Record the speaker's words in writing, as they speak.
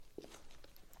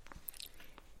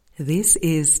This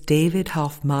is David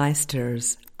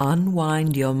Hoffmeister's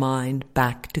Unwind Your Mind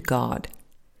Back to God,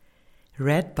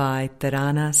 read by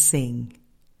Tarana Singh.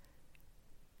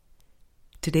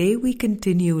 Today we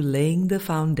continue laying the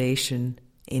foundation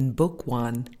in Book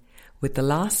 1 with the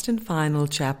last and final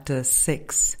chapter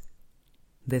 6.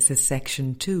 This is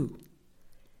section 2,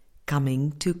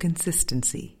 Coming to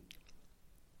Consistency.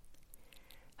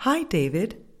 Hi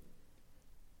David.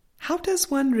 How does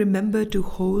one remember to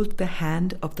hold the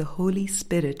hand of the Holy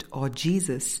Spirit or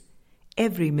Jesus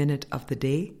every minute of the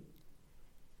day?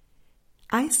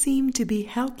 I seem to be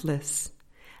helpless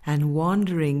and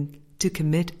wandering to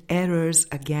commit errors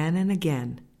again and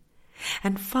again,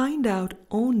 and find out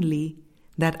only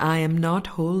that I am not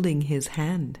holding His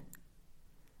hand.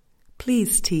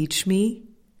 Please teach me.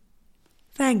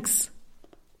 Thanks.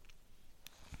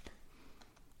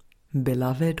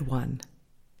 Beloved one,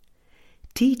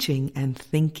 teaching and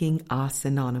thinking are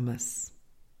synonymous.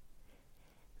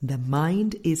 The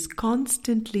mind is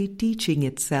constantly teaching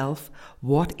itself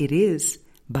what it is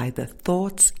by the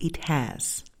thoughts it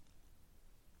has.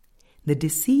 The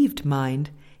deceived mind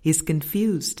is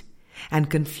confused and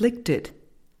conflicted,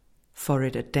 for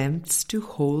it attempts to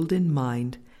hold in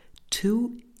mind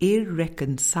two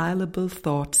irreconcilable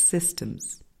thought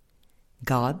systems,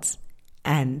 God's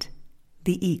and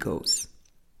the ego's.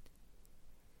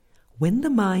 When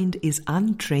the mind is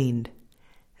untrained,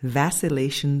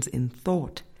 vacillations in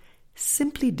thought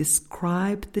simply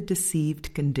describe the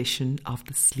deceived condition of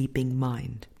the sleeping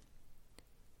mind.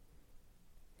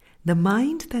 The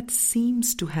mind that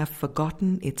seems to have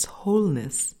forgotten its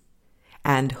wholeness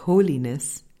and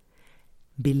holiness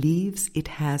believes it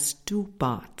has two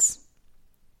parts.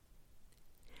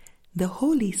 The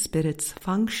Holy Spirit's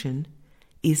function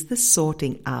is the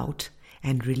sorting out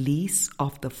and release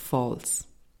of the false,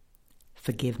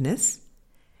 forgiveness,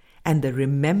 and the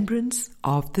remembrance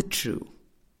of the true.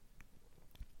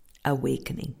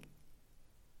 Awakening.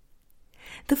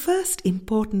 The first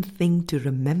important thing to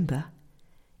remember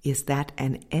is that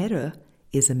an error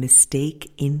is a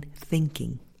mistake in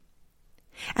thinking,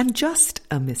 and just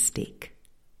a mistake.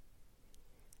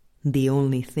 The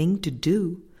only thing to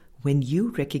do when you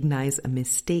recognize a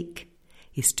mistake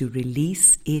is to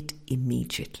release it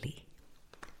immediately.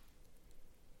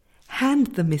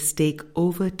 Hand the mistake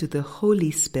over to the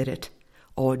Holy Spirit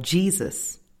or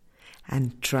Jesus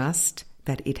and trust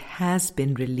that it has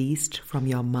been released from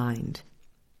your mind.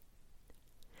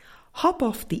 Hop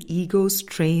off the ego's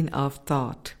train of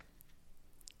thought.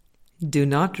 Do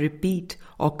not repeat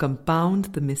or compound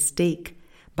the mistake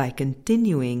by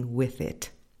continuing with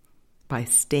it, by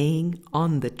staying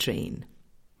on the train.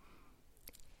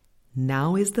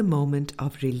 Now is the moment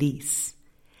of release,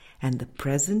 and the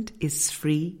present is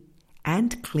free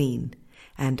and clean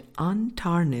and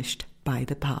untarnished by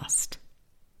the past.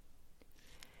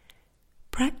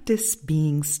 Practice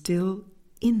being still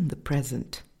in the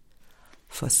present,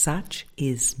 for such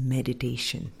is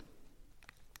meditation.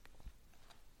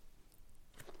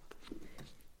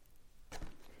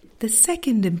 The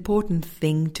second important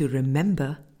thing to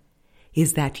remember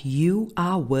is that you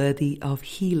are worthy of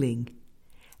healing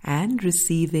and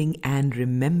receiving and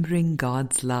remembering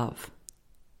God's love.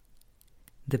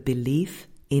 The belief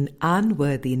in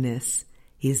unworthiness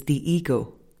is the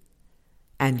ego,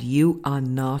 and you are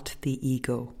not the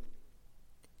ego.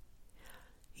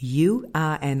 You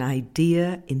are an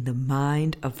idea in the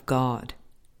mind of God,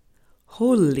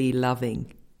 wholly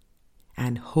loving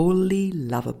and wholly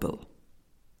lovable.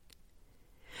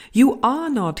 You are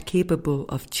not capable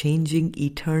of changing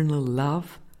eternal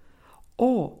love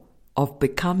or of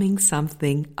becoming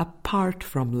something apart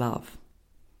from love.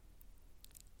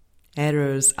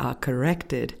 Errors are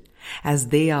corrected as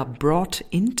they are brought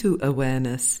into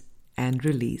awareness and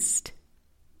released.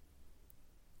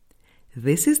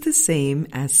 This is the same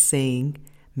as saying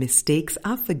mistakes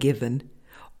are forgiven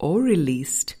or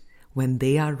released when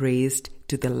they are raised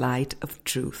to the light of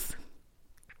truth.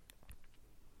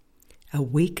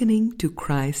 Awakening to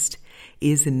Christ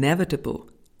is inevitable,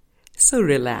 so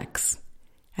relax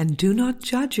and do not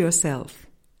judge yourself,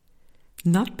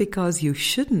 not because you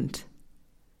shouldn't,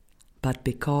 but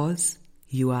because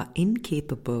you are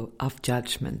incapable of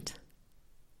judgment.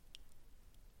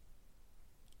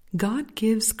 God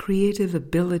gives creative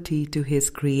ability to His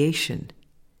creation,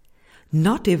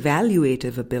 not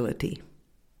evaluative ability.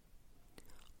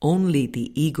 Only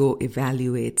the ego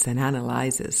evaluates and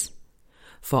analyzes,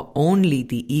 for only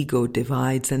the ego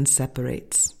divides and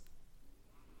separates.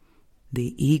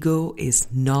 The ego is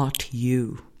not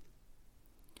you.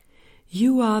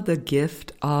 You are the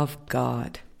gift of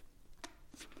God.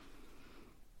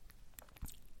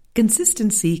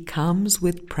 Consistency comes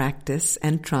with practice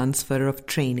and transfer of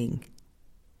training.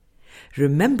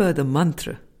 Remember the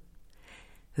mantra.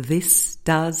 This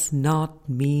does not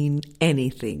mean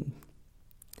anything.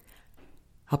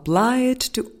 Apply it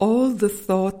to all the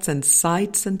thoughts and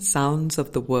sights and sounds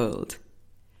of the world,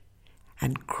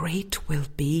 and great will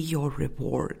be your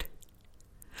reward.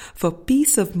 For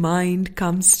peace of mind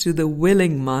comes to the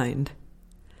willing mind,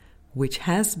 which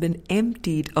has been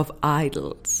emptied of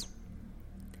idols.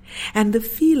 And the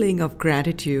feeling of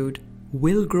gratitude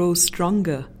will grow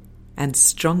stronger and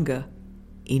stronger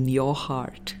in your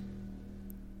heart.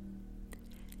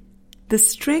 The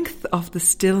strength of the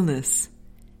stillness,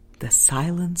 the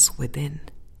silence within,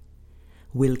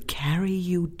 will carry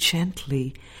you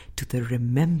gently to the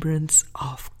remembrance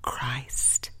of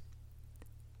Christ.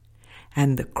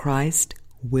 And the Christ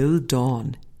will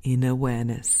dawn in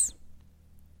awareness.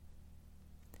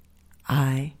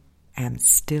 I am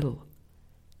still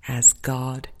as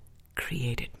God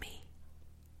created me.